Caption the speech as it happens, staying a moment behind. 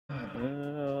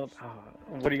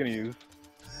What are you gonna use?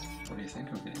 What do you think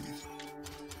I'm gonna use?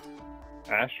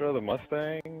 Astra, the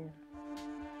Mustang?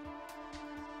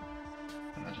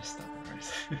 And I just start the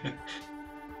race.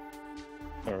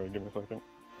 Alright, give me a second.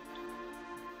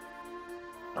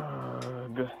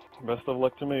 Best of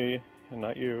luck to me, and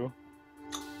not you.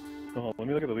 Hold on, let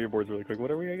me look at the leaderboards really quick.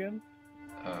 What are we again?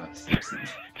 6 and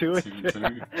 2 and 2.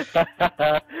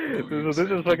 This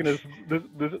is fucking this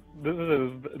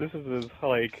is as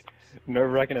like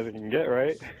nerve-wracking as it can get,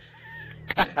 right?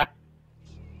 Yeah.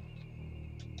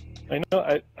 I know.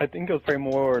 I think it was probably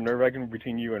more nerve-wracking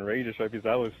between you and Rageous, right? Because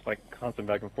that was like constant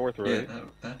back and forth, right? Yeah,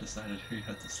 that decided who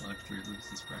had to slide through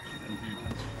losers bracket and who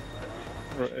didn't.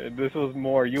 Right, this was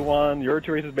more you won. Your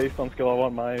 2 races based on skill. I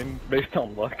won mine based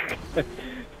on luck,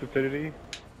 stupidity.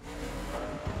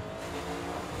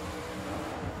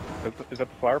 Is that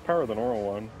the flower power or the normal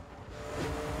one?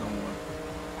 Normal one.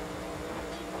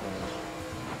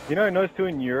 You know, I noticed too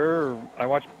in your. I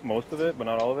watched most of it, but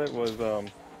not all of it. Was the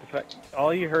fact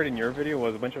all you heard in your video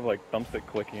was a bunch of like thumbstick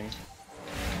clicking.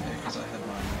 Yeah, because I had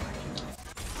mine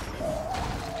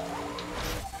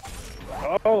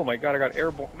like, Oh my god! I got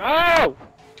airborne. No!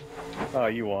 Oh,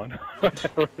 you won.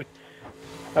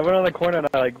 I went on the corner and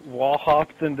I like wall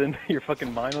hopped, and then your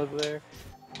fucking mine was there.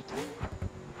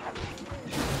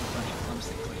 if you had a bunch of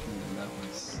thumbstick clicking, then that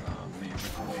was me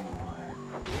recording my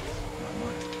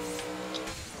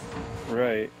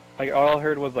mic. Right. Like all I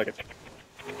heard was like a.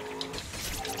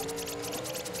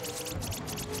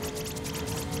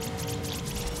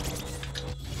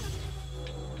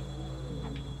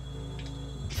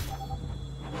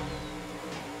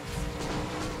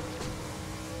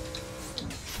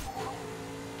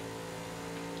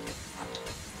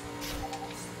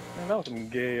 Man, that was some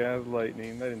gay ass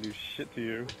lightning. That didn't do shit to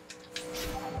you.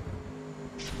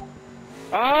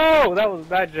 Oh,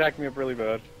 that jacked me up really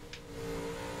bad.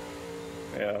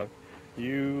 Yeah,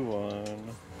 you won.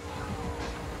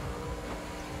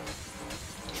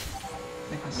 I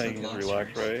think I Now said you can just last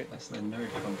relax, race, right? I said no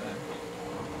comeback.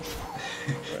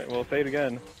 Right. Well, say it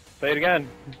again. Say it again.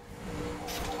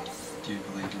 Do you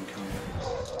believe in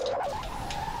comebacks?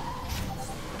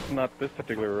 Not this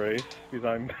particular race, because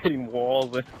I'm hitting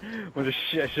walls and with the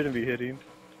shit I shouldn't be hitting.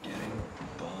 Getting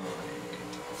by.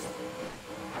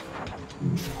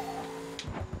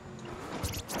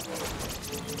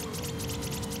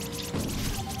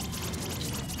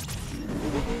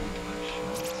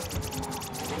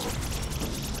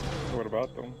 What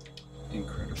about them?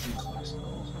 Incredibly close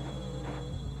calls.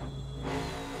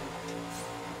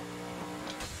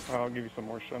 I'll give you some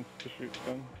more shunts to shoot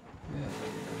then. Yeah,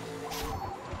 there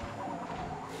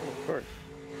Oh, of course.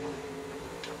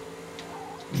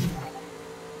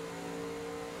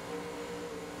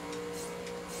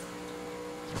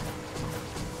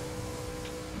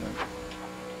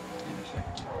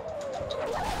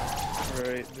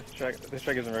 Alright, this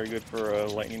track isn't very good for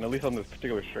lightning, at least on this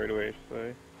particular straightaway, I should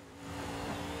say.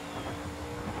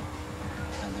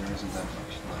 and there isn't that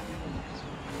much lightning.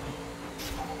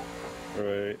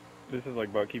 Right. This is like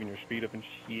about keeping your speed up and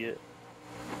shit.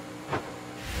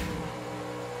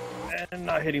 And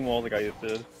not hitting walls like I just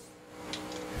did.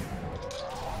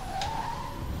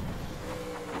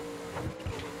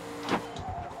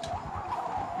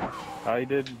 I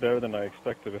did better than I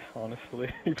expected,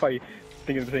 honestly. You probably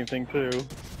thinking the same thing too.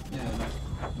 Yeah,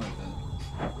 not bad.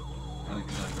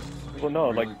 Well, no,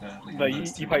 like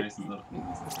you probably,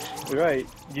 right,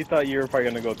 you thought you were probably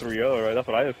gonna go 3-0, right? That's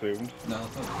what I assumed. No, I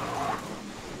thought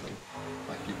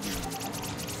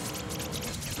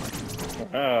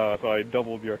Ah, so I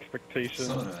doubled your expectations.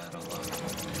 sort of had a lot.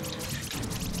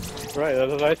 Right,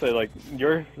 that's what I say, like,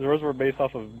 yours were based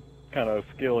off of kind of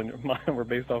skill, and mine were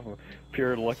based off of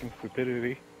pure luck and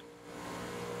stupidity.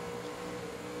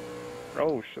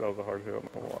 Oh shit, that was a hard hit.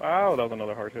 Ow, that was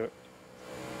another hard hit.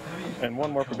 And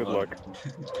one more for good luck.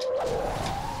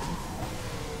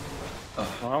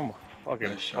 I'm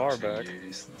fucking far back.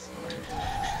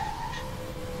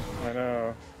 I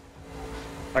know.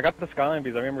 I got the Skyline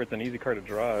because I remember it's an easy car to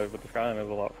drive, but the Skyline is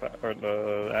a lot faster, or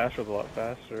the Astra's a lot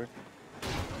faster.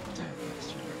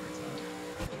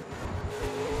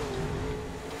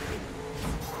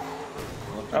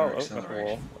 Oh, that's a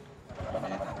wall.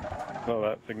 Oh,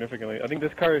 that significantly. I think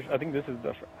this car. I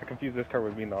confused this car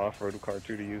with being the off-road car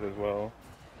too to use as well.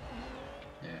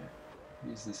 Yeah,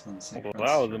 use this one. Well,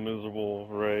 that was a miserable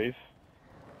race.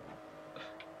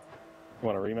 You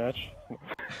want a rematch?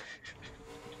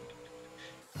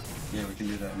 Yeah, we can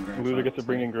do that in grand Loser gets to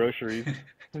bring in groceries.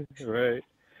 Right.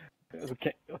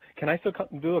 Can I still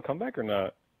do a comeback or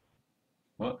not?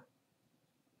 What?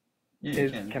 Yeah,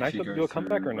 can I still do a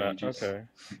comeback or not? Okay.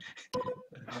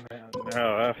 Oh, man.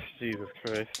 Oh, Jesus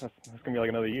Christ. That's gonna be like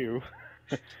another you.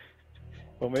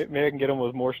 Well, maybe I can get him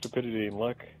with more stupidity and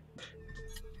luck.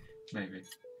 Maybe.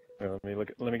 Let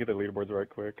me get the leaderboards right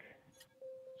quick.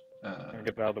 Get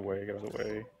it out of the way. Get out of the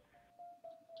way.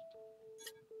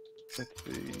 Let's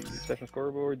see. Session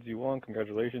scoreboards. You won.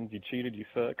 Congratulations. You cheated. You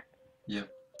suck. Yep.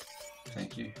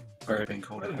 Thank you. Alright. Being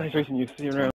called Nice racing you. See you around.